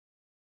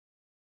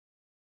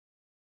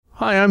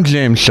Hi, I'm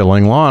James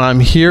Shillinglaw, and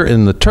I'm here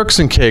in the Turks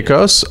and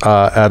Caicos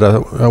at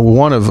a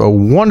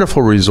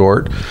wonderful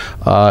resort.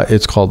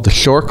 It's called the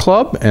Shore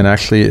Club, and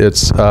actually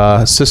its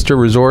sister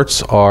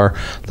resorts are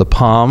the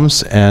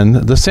Palms and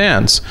the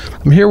Sands.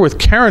 I'm here with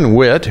Karen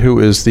Witt, who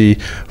is the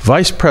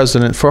Vice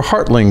President for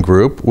Hartling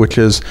Group, which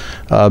is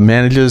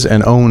manages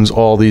and owns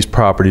all these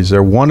properties.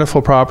 They're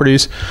wonderful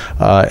properties,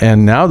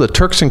 and now the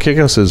Turks and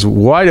Caicos is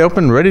wide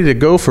open, ready to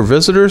go for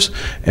visitors,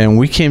 and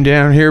we came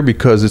down here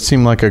because it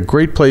seemed like a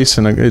great place,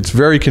 and it's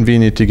very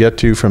convenient to get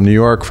to from New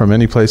York, from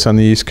any place on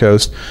the East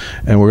Coast.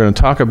 And we're going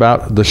to talk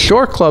about the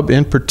Shore Club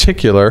in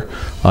particular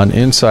on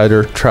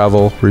Insider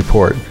Travel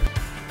Report.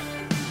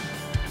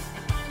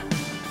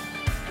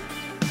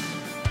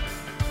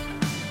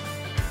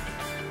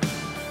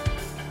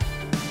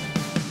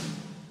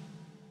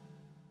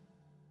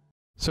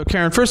 So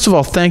Karen, first of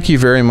all, thank you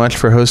very much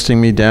for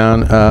hosting me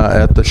down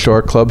at the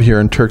Shore Club here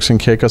in Turks and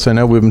Caicos. I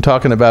know we've been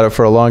talking about it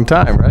for a long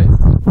time, right?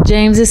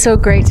 James, it's so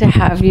great to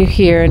have you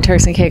here in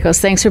Turks and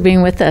Caicos. Thanks for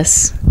being with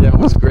us. Yeah, it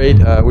was great.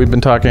 We've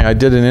been talking. I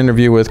did an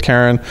interview with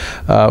Karen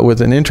with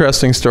an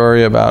interesting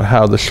story about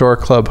how the Shore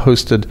Club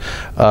hosted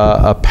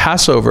a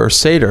Passover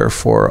Seder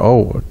for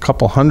a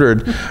couple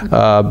hundred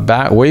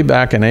way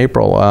back in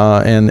April,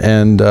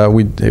 and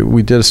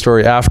we did a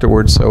story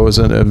afterwards. So it was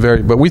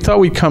but we thought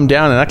we'd come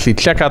down and actually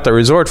check out the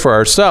resort for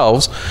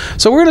ourselves.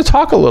 So we're going to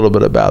talk a little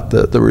bit about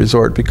the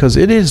resort because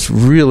it is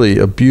really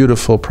a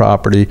beautiful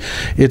property.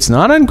 It's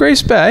not on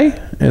Grace Bay.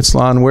 It's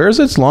on, where is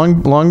it? It's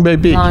Long Bay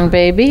Beach. Long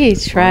Bay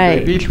Beach, right. Long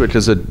Bay Beach, which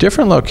is a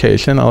different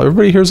location.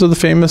 Everybody hears of the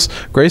famous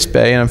Grace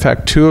Bay, and in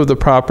fact, two of the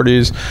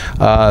properties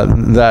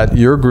that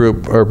your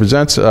group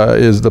represents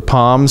is the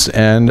Palms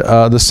and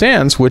the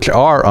Sands, which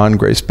are on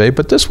Grace Bay,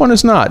 but this one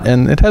is not,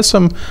 and it has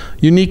some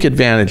unique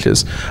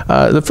advantages.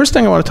 The first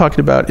thing I want to talk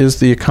about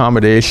is the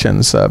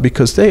accommodations,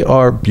 because they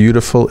are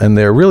beautiful, and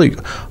they're really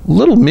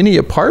little mini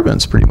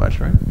apartments, pretty much,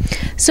 right?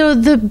 So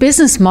the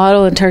business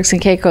model in Turks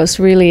and Caicos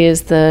really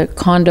is the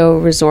condo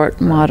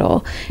resort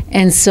model.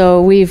 And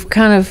so we've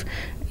kind of,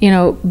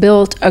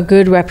 built a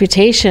good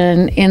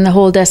reputation in the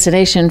whole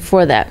destination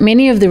for that.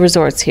 Many of the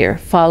resorts here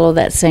follow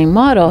that same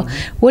model.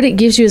 Mm-hmm. What it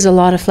gives you is a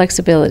lot of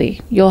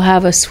flexibility. You'll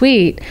have a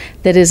suite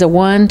that is a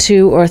 1,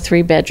 2, or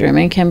 3 bedroom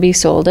and can be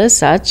sold as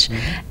such.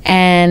 Mm-hmm.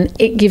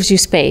 And it gives you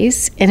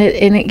space, and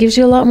it gives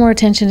you a lot more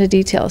attention to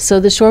detail. So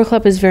the Shore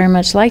Club is very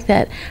much like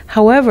that.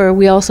 However,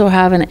 we also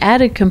have an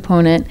added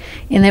component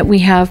in that we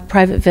have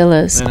private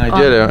villas. And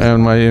I did,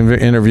 and I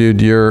interviewed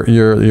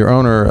your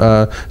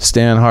owner,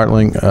 Stan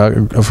Hartling,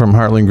 from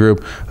Hartling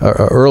Group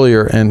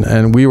earlier,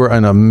 and we were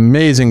in an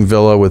amazing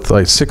villa with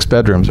like 6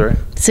 bedrooms, right?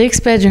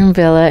 6-bedroom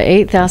villa,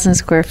 8,000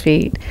 square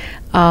feet,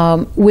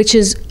 which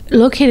is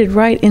located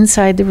right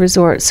inside the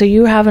resort. So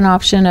you have an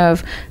option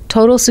of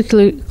total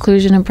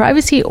seclusion and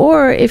privacy,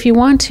 or if you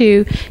want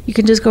to, you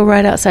can just go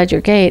right outside your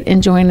gate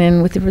and join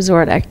in with the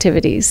resort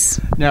activities.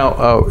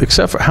 Now,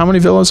 except for, how many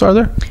villas are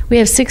there? We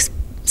have six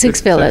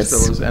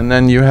villas. And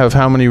then you have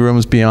how many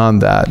rooms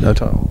beyond that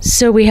total?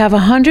 So we have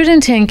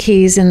 110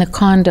 keys in the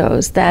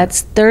condos.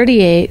 That's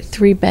 38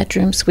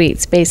 3-bedroom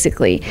suites,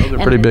 basically. Those are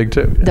pretty big,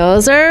 too.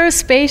 Those are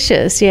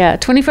spacious, yeah.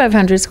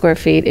 2,500 square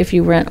feet if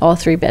you rent all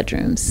 3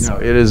 bedrooms. No,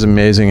 it is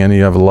amazing, and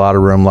you have a lot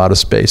of room, a lot of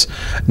space.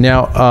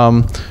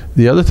 Now,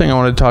 the other thing I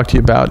want to talk to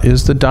you about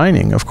is the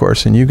dining, of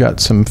course, and you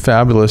got some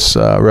fabulous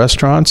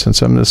restaurants and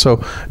some. So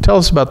tell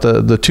us about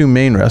the 2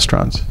 main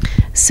restaurants.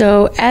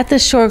 So at the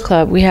Shore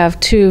Club, we have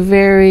 2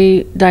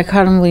 very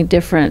dichotomically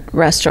different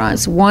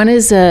restaurants. One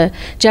is a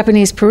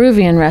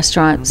Japanese-Peruvian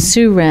restaurant,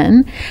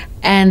 Suren,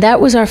 and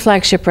that was our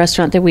flagship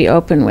restaurant that we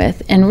opened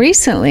with. And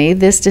recently,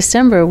 this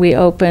December, we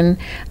opened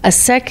a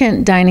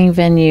second dining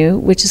venue,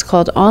 which is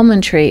called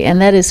Almond Tree,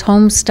 and that is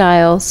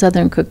home-style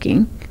Southern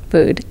cooking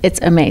food. It's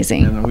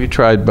amazing. And we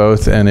tried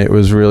both, and it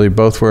was really,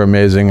 both were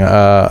amazing.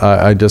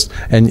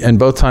 And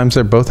both times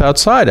they're both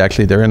outside,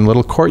 actually. They're in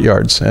little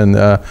courtyards, and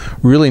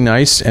really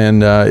nice.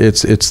 And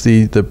it's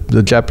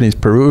the Japanese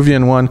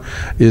Peruvian one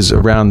is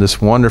around this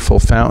wonderful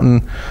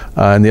fountain,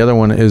 and the other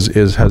one has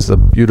the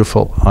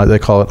beautiful, they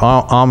call it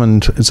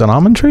almond, is it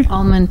Almond Tree?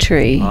 Almond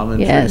Tree,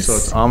 yes. So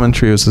it's Almond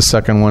Tree was the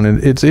second one,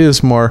 and it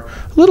is more,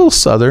 a little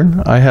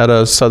southern. I had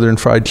a southern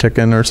fried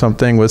chicken or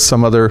something with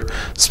some other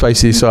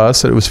spicy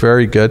sauce. It was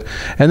very good.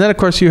 And then, of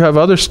course, you have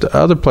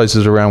other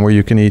places around where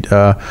you can eat.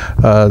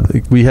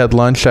 We had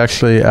lunch,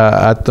 actually,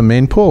 at the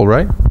main pool,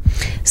 right?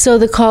 So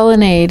the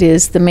Colonnade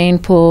is the main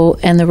pool,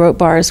 and the Rope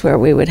Bar is where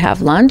we would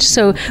have lunch.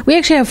 So we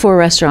actually have 4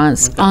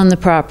 restaurants on the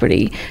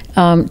property,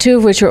 2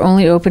 of which are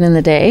only open in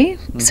the day,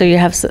 so you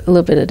have a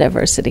little bit of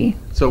diversity.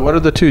 So what are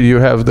the 2? You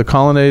have the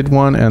Colonnade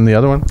one and the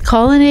other one?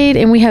 Colonnade,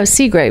 and we have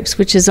Sea Grapes,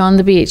 which is on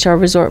the beach, our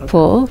resort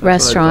pool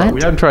restaurant.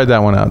 We haven't tried that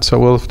one out, so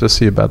we'll have to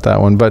see about that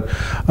one. But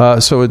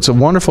so it's a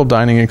wonderful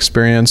dining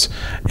experience,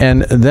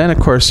 and then of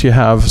course you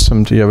have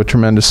a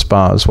tremendous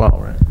spa as well,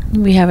 right?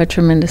 We have a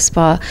tremendous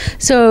spa.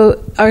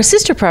 So our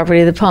sister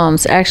property, the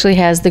Palms, actually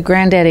has the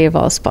granddaddy of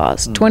all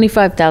spas,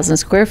 25,000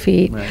 square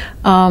feet. Right.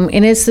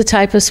 And it's the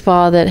type of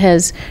spa that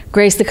has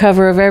graced the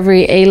cover of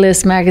every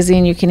A-list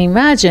magazine you can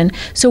imagine.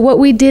 So what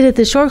we did at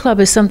the Shore Club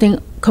is something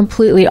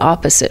completely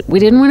opposite. We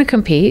didn't want to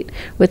compete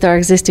with our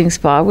existing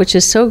spa, which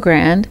is so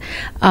grand,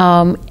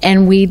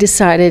 and we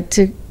decided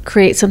to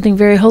create something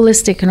very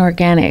holistic and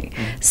organic.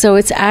 So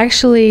it's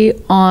actually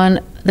on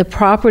the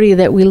property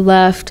that we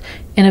left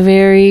in a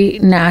very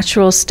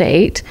natural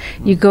state.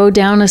 You go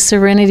down a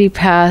serenity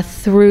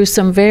path through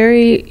some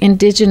very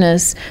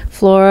indigenous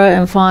flora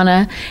and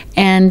fauna,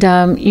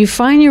 and you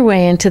find your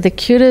way into the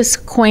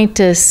cutest,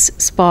 quaintest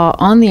spa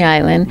on the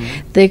island.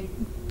 The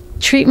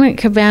treatment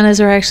cabanas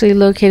are actually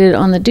located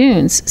on the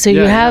dunes. So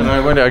you have...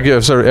 I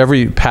give sort of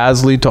every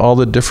paths lead to all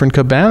the different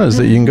cabanas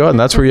that you can go, and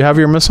that's where you have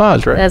your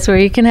massage, right? That's where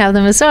you can have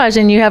the massage,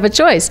 and you have a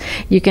choice.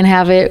 You can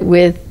have it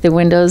with the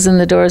windows and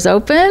the doors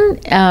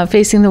open,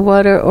 facing the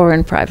water, or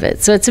in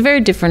private. So it's a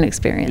very different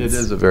experience. It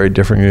is a very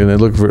different, and they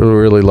look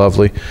really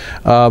lovely.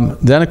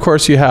 Then, of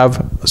course, you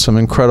have some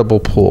incredible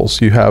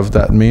pools. You have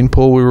that main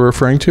pool we were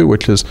referring to,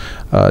 which is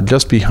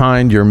just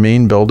behind your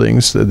main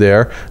buildings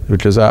there,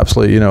 which is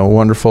absolutely,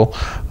 wonderful.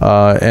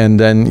 And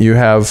then you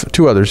have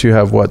two others. You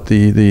have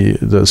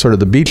the sort of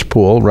the beach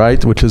pool,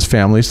 right, which is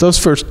families. That's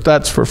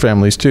for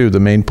families too.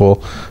 The main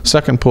pool.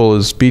 Second pool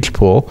is beach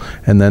pool,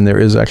 and then there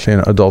is actually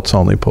an adults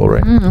only pool,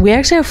 right? We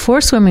actually have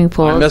 4 swimming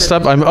pools. I messed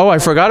up. I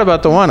forgot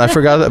about the one. I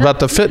forgot about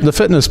the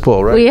fitness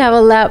pool, right? We have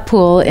a lap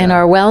pool in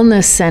our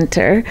wellness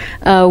center,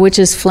 which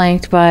is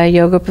flanked by a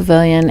yoga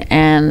pavilion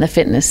and the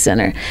fitness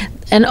center.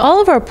 And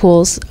all of our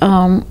pools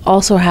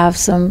also have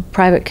some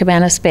private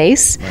cabana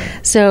space. Right.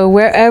 So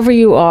wherever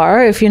you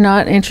are, if you're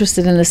not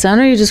interested in the sun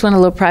or you just want a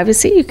little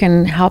privacy, you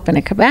can hop in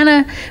a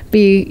cabana,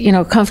 be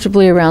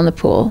comfortably around the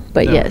pool.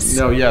 But yes.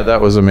 No, yeah,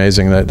 that was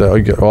amazing.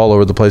 That all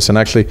over the place. And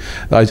actually,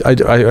 I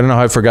don't know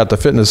how I forgot the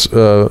fitness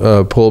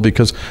pool,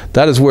 because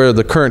that is where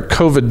the current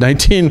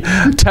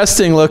COVID-19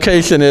 testing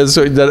location is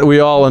that we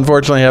all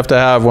unfortunately have to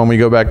have when we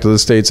go back to the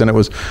States. And it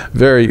was a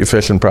very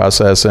efficient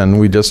process. And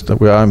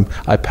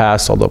I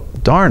passed, although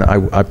darn,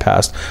 I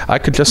passed. I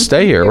could just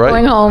stay here, right?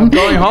 Going home. I'm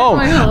going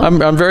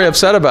home. I'm very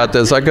upset about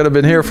this. I could have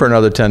been here for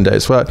another 10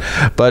 days, but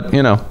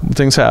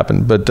things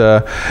happen. But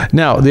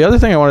now, the other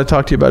thing I want to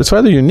talk to you about, it's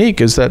rather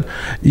unique, is that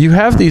you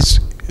have these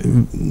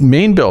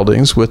main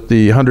buildings with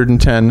the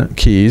 110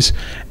 keys,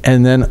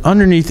 and then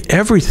underneath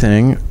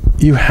everything,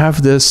 you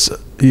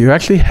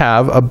actually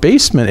have a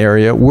basement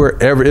area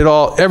where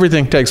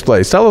everything takes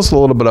place. Tell us a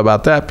little bit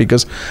about that,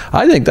 because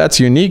I think that's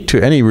unique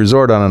to any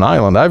resort on an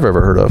island I've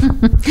ever heard of.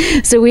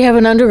 So we have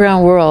an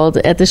underground world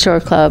at the Shore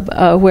Club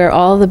where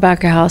all the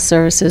back of house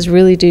services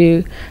really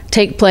do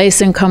take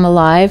place and come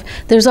alive.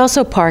 There's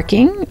also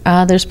parking.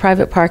 There's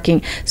private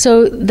parking.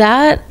 So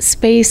that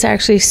space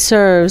actually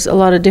serves a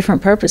lot of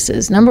different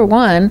purposes. Number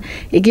one,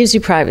 it gives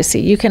you privacy.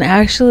 You can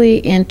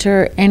actually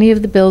enter any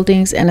of the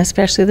buildings, and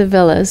especially the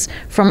villas,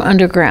 from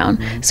underground.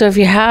 So if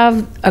you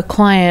have a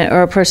client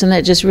or a person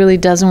that just really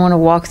doesn't want to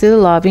walk through the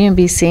lobby and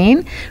be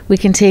seen, we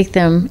can take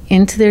them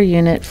into their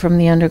unit from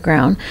the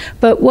underground.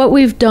 But what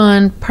we've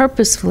done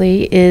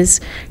purposefully is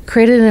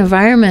created an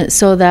environment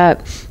so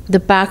that the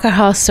back of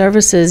house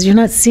services, you're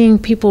not seeing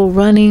people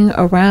running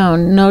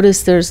around.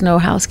 Notice there's no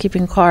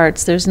housekeeping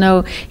carts. There's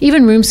no,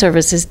 even room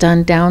service is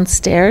done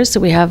downstairs.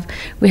 So we have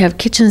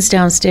kitchens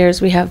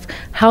downstairs. We have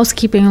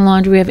housekeeping and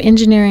laundry. We have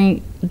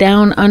engineering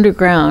down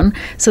underground.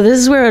 So this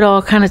is where it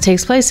all kind of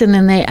takes place, and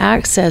then they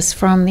access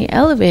from the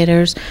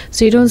elevators,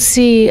 so you don't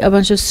see a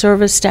bunch of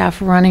service staff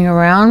running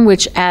around,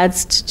 which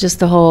adds to just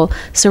the whole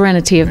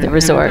serenity of the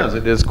resort.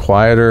 It is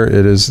quieter.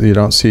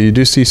 You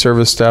do see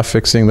service staff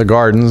fixing the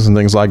gardens and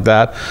things like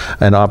that,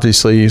 and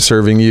obviously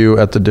serving you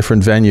at the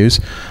different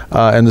venues.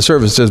 And the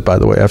service is, by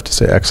the way, I have to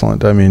say,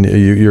 excellent. I mean,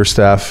 your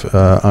staff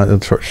at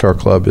the Shore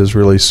Club is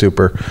really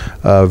super,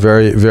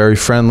 very, very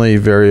friendly,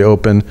 very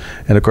open,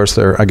 and of course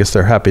I guess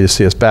they're happy to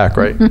see us back,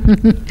 right?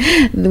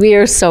 We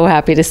are so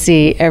happy to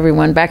see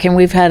everyone back, and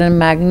we've had a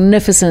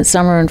magnificent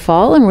summer and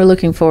fall, and we're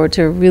looking forward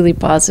to a really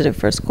positive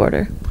first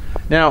quarter.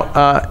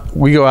 Now,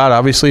 we go out,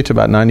 obviously, to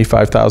about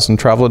 95,000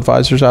 travel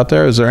advisors out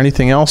there. Is there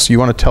anything else you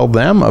want to tell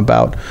them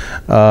about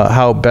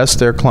how best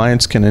their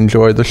clients can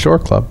enjoy the Shore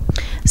Club?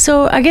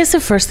 So I guess the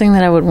first thing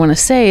that I would want to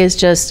say is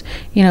just,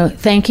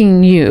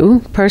 thanking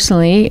you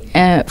personally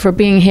for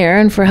being here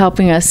and for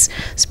helping us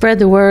spread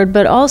the word,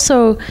 but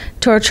also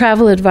to our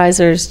travel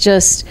advisors,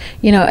 just,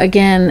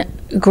 again,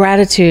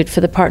 gratitude for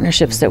the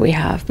partnerships that we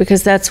have,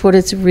 because that's what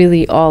it's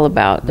really all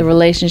about, the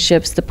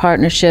relationships, the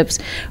partnerships.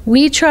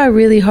 We try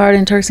really hard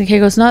in Turks and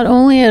Caicos, not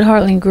only at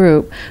Heartland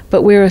Group,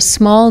 but we're a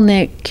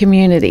small-knit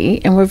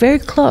community, and we're very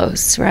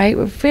close, right?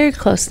 We're very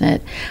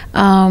close-knit.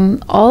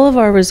 All of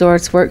our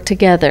resorts work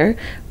together,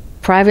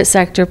 private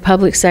sector,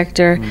 public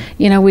sector.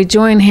 We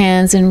join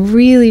hands and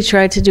really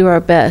try to do our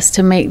best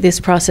to make this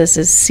process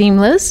as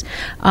seamless.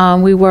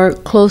 We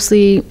work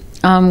closely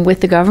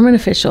with the government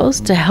officials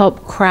to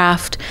help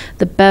craft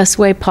the best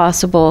way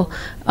possible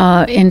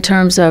in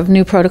terms of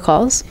new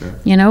protocols.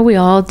 You know, we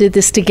all did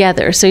this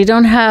together, so you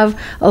don't have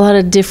a lot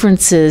of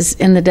differences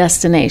in the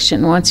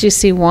destination. Once you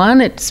see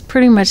one, it's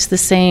pretty much the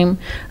same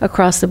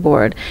across the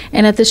board.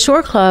 And at the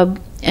Shore Club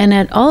and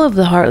at all of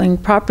the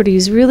Heartland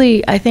properties,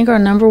 really, I think our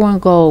number one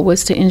goal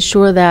was to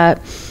ensure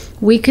that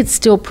we could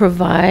still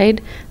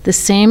provide the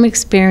same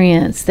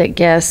experience that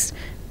guests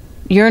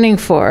yearning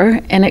for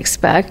and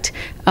expect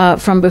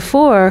from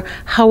before,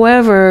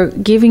 however,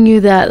 giving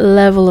you that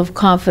level of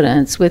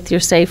confidence with your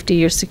safety,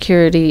 your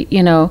security,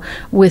 you know,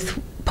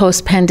 with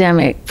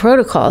post-pandemic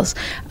protocols.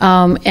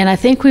 And I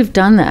think we've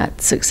done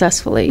that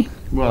successfully.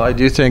 Well, I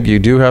do think you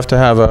do have to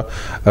have a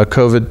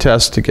COVID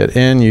test to get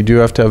in. You do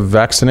have to have a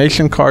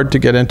vaccination card to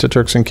get into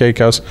Turks and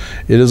Caicos.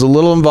 It is a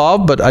little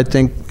involved, but I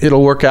think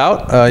it'll work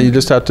out. You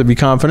just have to be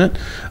confident.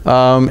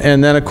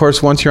 And then, of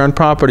course, once you're on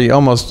property,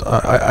 almost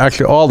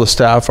actually all the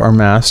staff are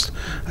masked.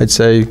 I'd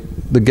say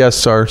the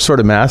guests are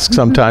sort of masked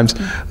sometimes.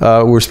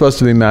 We're supposed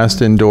to be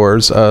masked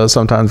indoors.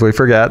 Sometimes we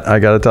forget, I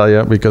got to tell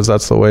you, because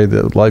that's the way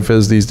that life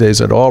is these days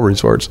at all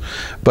resorts.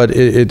 But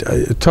it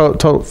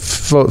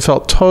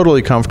felt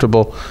totally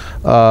comfortable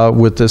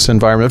with this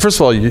environment. First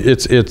of all,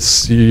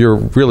 you're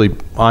really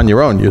on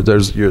your own.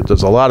 There's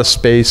a lot of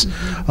space,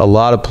 a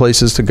lot of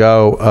places to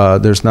go.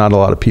 There's not a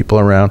lot of people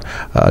around.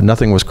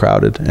 Nothing was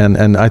crowded,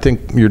 and I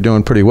think you're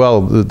doing pretty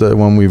well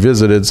when we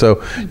visited.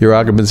 So your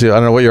occupancy, I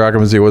don't know what your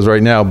occupancy was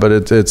right now, but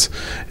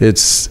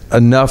it's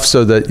enough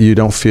so that you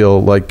don't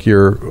feel like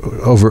you're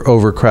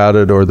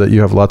overcrowded or that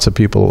you have lots of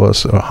people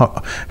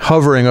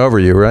hovering over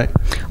you, right?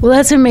 Well,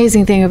 that's the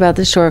amazing thing about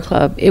the Shore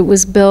Club. It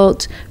was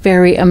built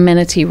very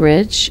amenity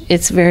rich.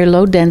 It's very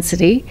low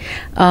density,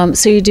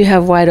 so you do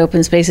have wide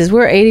open spaces.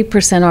 We're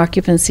 80%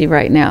 occupancy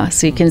right now,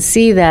 so you can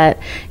see that,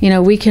 you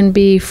know, we can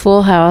be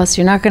full house.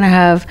 You're not going to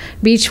have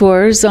beach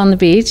wars on the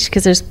beach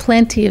because there's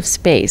plenty of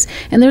space,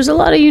 and there's a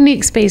lot of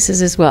unique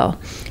spaces as well.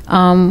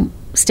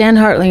 Stan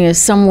Hartling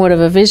is somewhat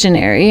of a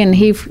visionary, and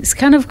he's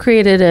kind of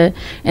created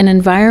an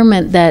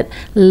environment that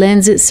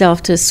lends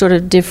itself to sort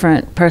of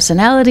different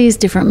personalities,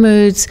 different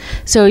moods.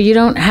 So you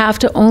don't have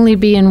to only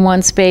be in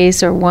one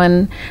space or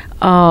one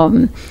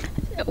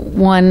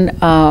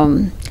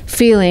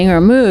feeling or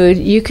mood.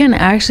 You can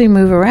actually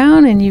move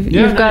around, and you've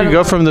got. You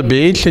go from the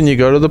beach and you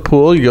go to the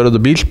pool. You go to the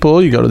beach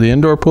pool. You go to the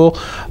indoor pool.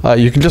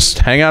 You can just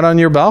hang out on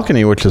your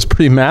balcony, which is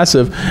pretty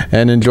massive,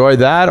 and enjoy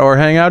that, or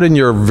hang out in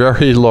your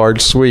very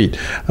large suite.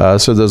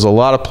 So there's a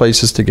lot of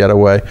places to get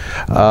away.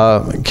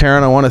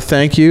 Karen, I want to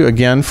thank you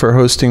again for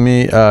hosting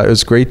me. It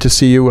was great to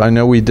see you. I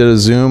know we did a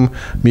Zoom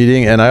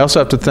meeting, and I also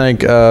have to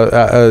thank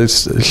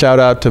shout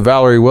out to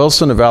Valerie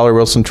Wilson of Valerie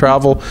Wilson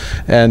Travel,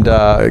 and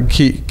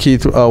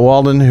Keith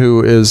Walden,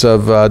 who is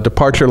of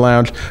Departure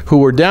Lounge, who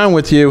were down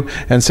with you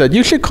and said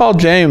you should call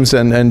James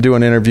and do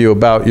an interview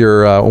about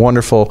your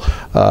wonderful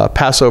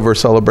Passover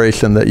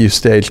celebration that you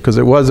staged, because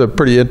it was a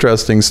pretty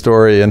interesting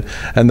story, and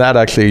that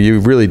actually you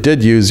really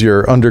did use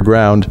your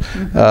underground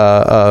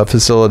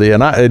facility,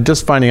 and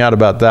just finding out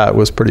about that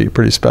was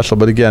pretty special.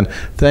 But again,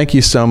 thank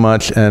you so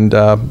much, and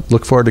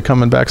look forward to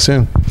coming back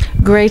soon.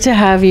 Great to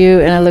have you,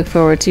 and I look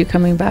forward to you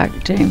coming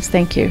back, James.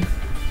 Thank you.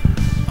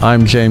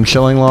 I'm James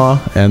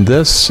Shillinglaw, and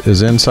this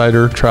is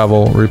Insider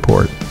Travel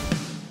Report.